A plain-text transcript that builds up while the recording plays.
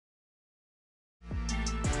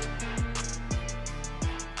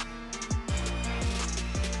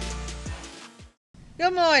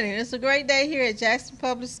Good morning. It's a great day here at Jackson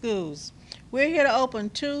Public Schools. We're here to open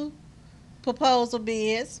two proposal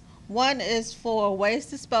bids. One is for waste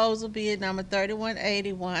disposal bid number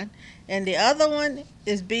 3181, and the other one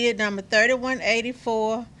is bid number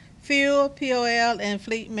 3184, fuel, POL, and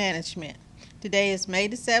fleet management. Today is May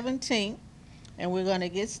the 17th, and we're going to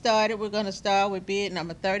get started. We're going to start with bid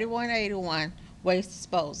number 3181, waste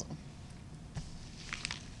disposal.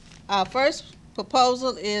 Our first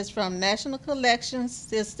proposal is from National Collection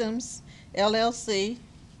Systems, LLC,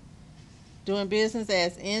 doing business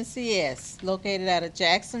as NCS, located out of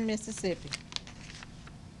Jackson, Mississippi.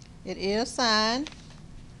 It is signed.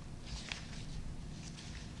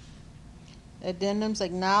 Addendums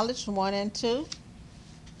acknowledged 1 and 2.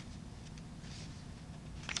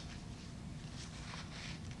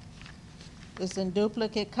 It's in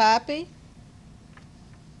duplicate copy.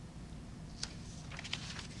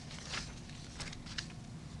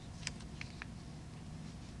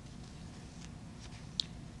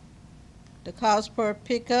 The cost per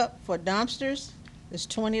pickup for dumpsters is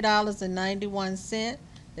 $20.91.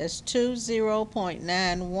 That's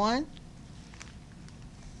 20.91.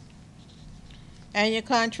 Annual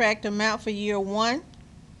contract amount for year 1,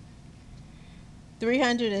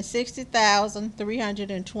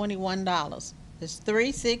 $360,321. That's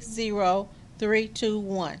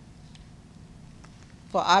 360,321.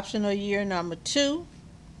 For optional year number 2,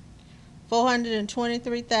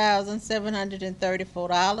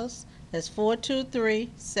 $423,734. That's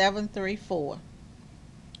 423,734.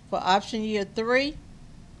 For option year 3,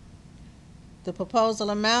 the proposal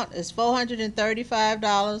amount is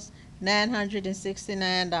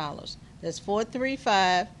 $435,969. That's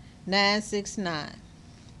 435,969.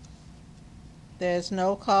 There's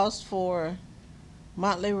no cost for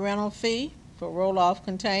monthly rental fee for roll-off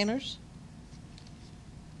containers.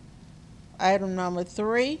 Item number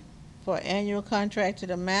 3 for annual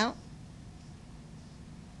contracted amount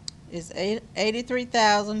is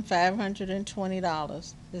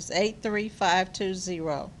 $83,520. That's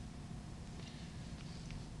 83,520.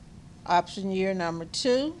 Option year number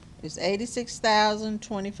 2 is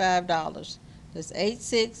 $86,025. That's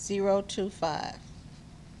 86,025.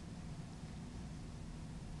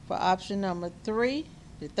 For option number 3,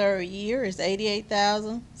 the third year is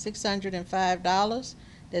 $88,605.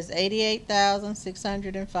 That's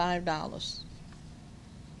 $88,605.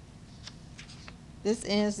 This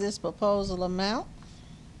ends this proposal amount.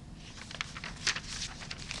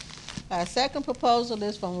 Our second proposal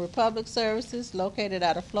is from Republic Services, located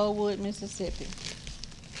out of Flowood, Mississippi.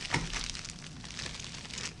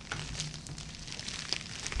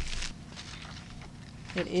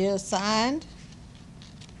 It is signed.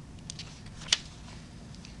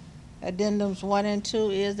 Addendums 1 and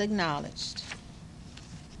 2 is acknowledged.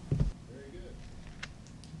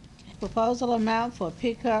 Proposal amount for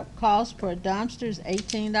pickup cost per dumpster is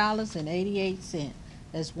 $18.88.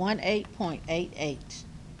 That's 18.88.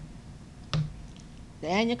 The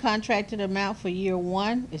annual contracted amount for year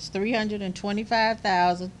 1 is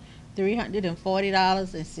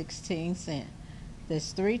 $325,340.16.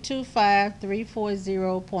 That's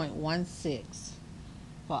 325,340.16.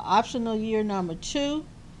 For optional year number 2,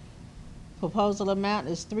 proposal amount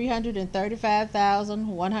is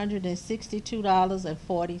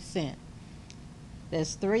 $335,162.40.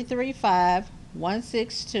 That's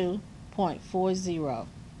 335,162.40.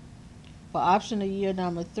 For optional year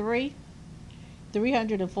number 3,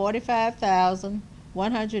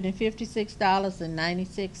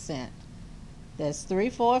 $345,156.96. That's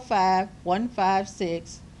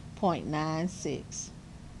 345,156.96.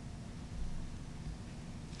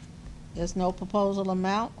 There's no proposal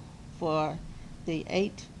amount for the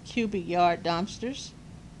 8 cubic yard dumpsters.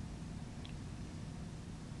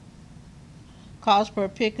 Cost per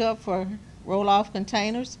pickup for roll-off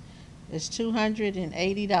containers is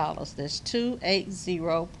 $280. That's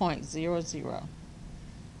 280.00.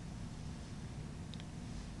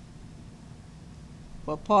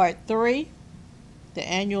 For part 3, the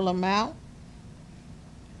annual amount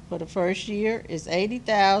for the first year is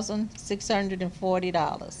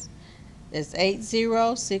 $80,640. That's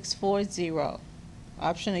 80,640.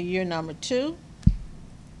 Option of year number 2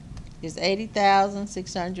 is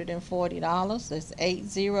 $80,640. That's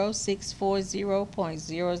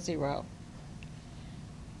 80,640.00.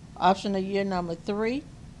 Option of year number 3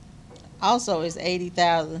 also is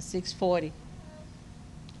 $80,640.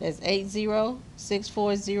 That's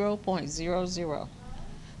 80,640.00.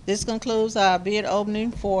 This concludes our bid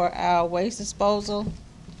opening for our waste disposal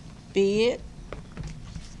bid.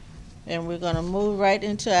 And we're going to move right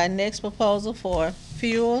into our next proposal for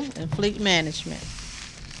fuel and fleet management.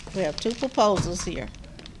 We have 2 proposals here.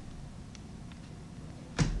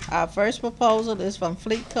 Our first proposal is from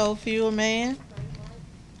Fleet Co. Fuel Man,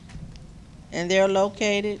 and they're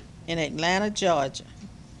located in Atlanta, Georgia.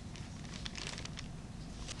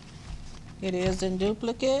 It is in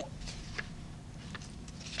duplicate.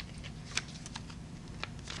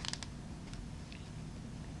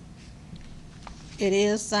 It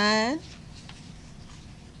is signed.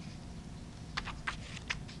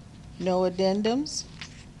 No addendums.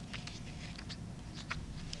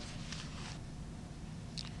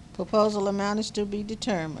 Proposal amount is to be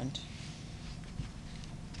determined.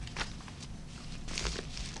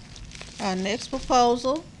 Our next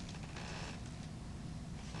proposal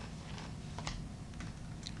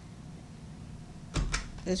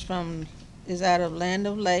is out of Land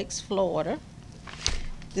of Lakes, Florida.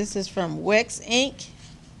 This is from Wex Inc.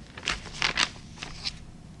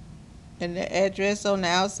 And the address on the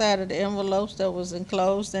outside of the envelopes that was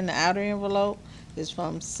enclosed in the outer envelope is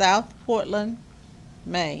from South Portland,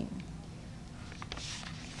 Maine.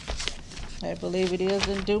 I believe it is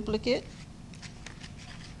in duplicate.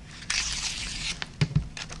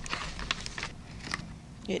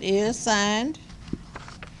 It is signed.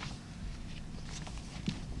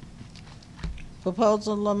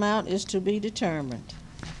 Proposal amount is to be determined.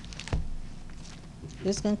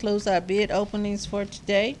 This concludes our bid openings for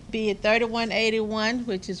today. Bid 3181,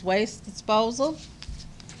 which is waste disposal,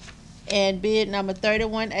 and bid number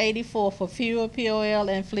 3184 for fuel, POL,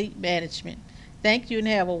 and fleet management. Thank you and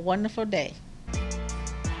have a wonderful day.